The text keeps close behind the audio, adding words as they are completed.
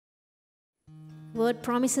Word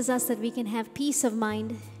promises us that we can have peace of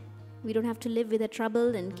mind. We don't have to live with a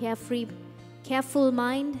troubled and careful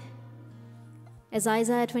mind. As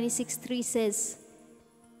Isaiah 26:3 says,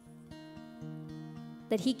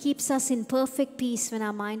 that He keeps us in perfect peace when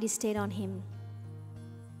our mind is stayed on Him.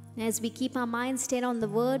 And as we keep our mind stayed on the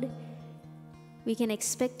Word, we can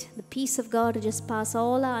expect the peace of God to just pass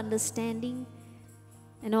all our understanding,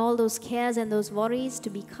 and all those cares and those worries to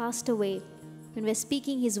be cast away. When we're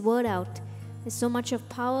speaking His Word out, there's so much of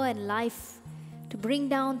power and life to bring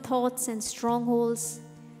down thoughts and strongholds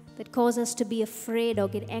that cause us to be afraid or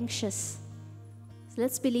get anxious. So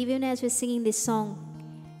let's believe, even as we're singing this song,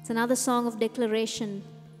 it's another song of declaration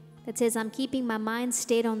that says, I'm keeping my mind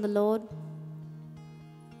stayed on the Lord.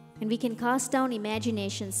 And we can cast down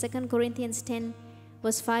imagination. 2 Corinthians 10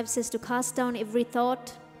 verse 5 says to cast down every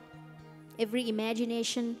thought, every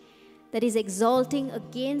imagination that is exalting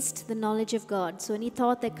against the knowledge of God. So any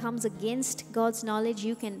thought that comes against God's knowledge,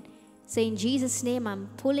 you can say, in Jesus' name, I'm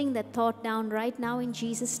pulling that thought down right now in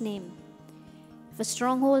Jesus' name. If a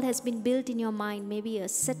stronghold has been built in your mind, maybe a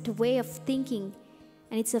set way of thinking,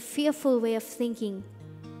 and it's a fearful way of thinking,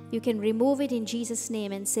 you can remove it in Jesus'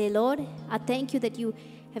 name and say, Lord, I thank you that you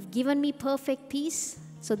have given me perfect peace,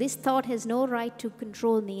 so this thought has no right to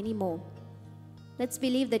control me anymore. Let's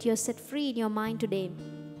believe that you're set free in your mind today.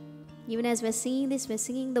 Even as we're singing this, we're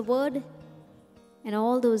singing the word, and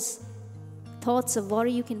all those thoughts of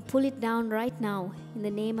worry, you can pull it down right now in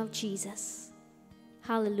the name of Jesus.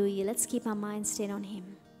 Hallelujah. Let's keep our minds stayed on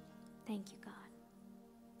Him. Thank you, God.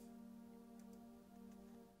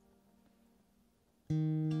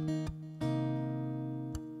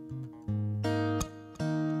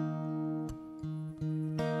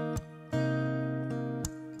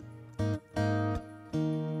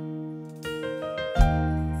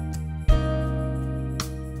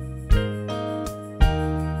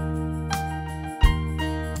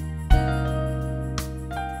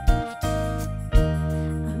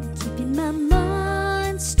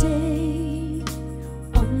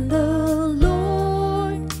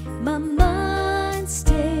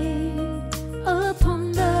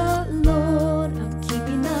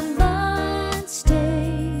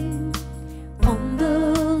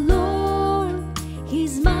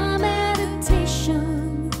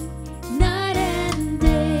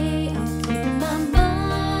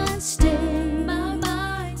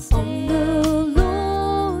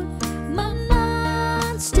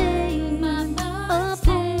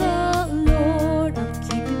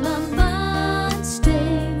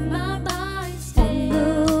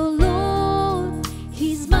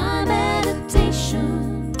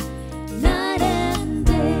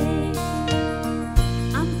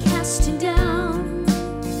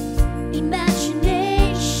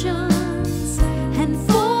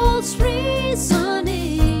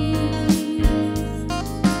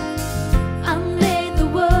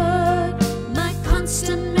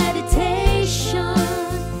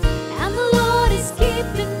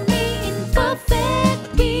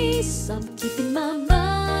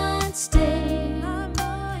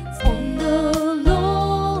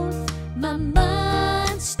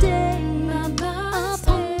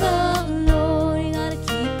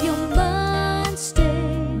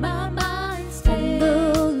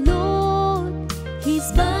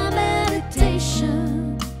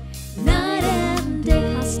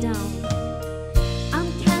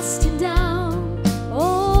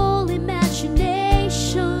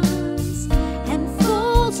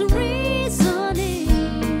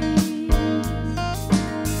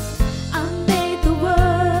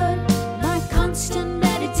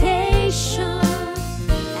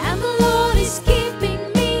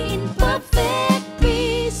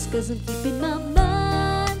 I'm keeping my mind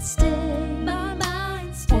stayed,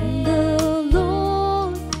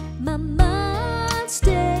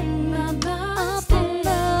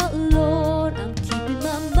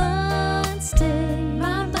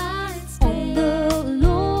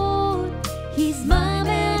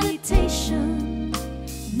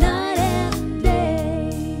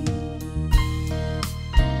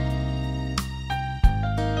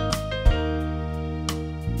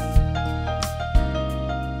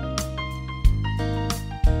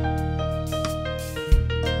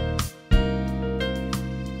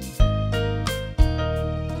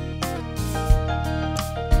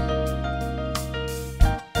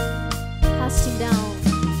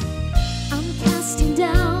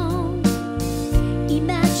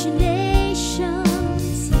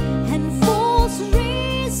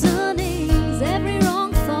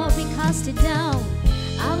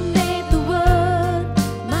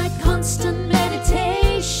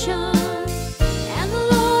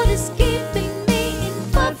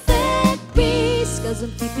 'cause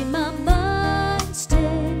I'm keeping my mind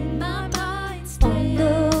stayed on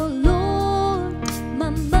the Lord. My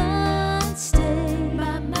mind stayed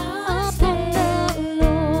upon the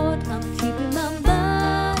Lord. I'm keeping my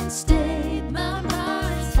mind stayed on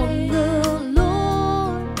the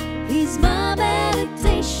Lord. He's my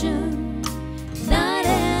meditation night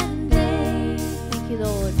and day. Thank you,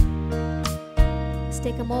 Lord. Let's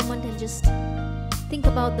take a moment and just think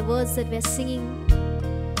about the words that we're singing.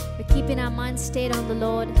 We're keeping our minds stayed on the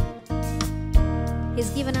Lord.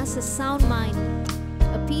 He's given us a sound mind,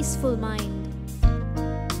 a peaceful mind,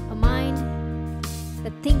 a mind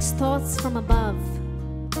that thinks thoughts from above.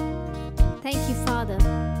 Thank you, Father.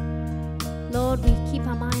 Lord, we keep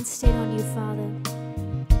our minds stayed on you, Father.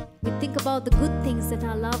 We think about the good things that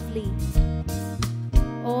are lovely,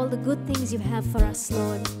 all the good things you have for us,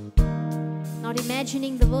 Lord. Not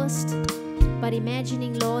imagining the worst, but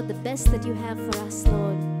imagining, Lord, the best that you have for us,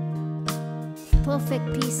 Lord.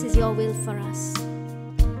 Perfect peace is your will for us.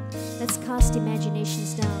 Let's cast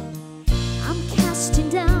imaginations down. I'm casting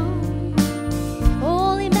down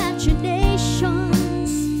all imaginations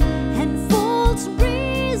and false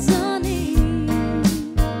reasoning.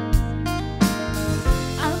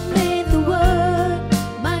 I've made the word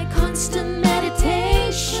my constant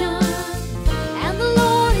meditation, and the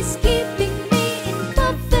Lord is keeping me in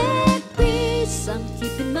perfect peace. I'm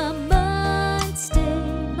keeping my mind stayed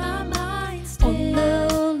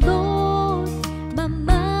on the Lord. My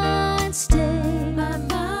mind stayed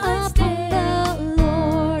upon the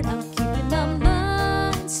Lord. I'm keeping my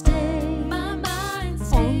mind stayed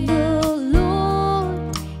on the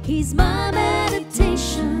Lord. He's my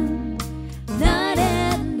meditation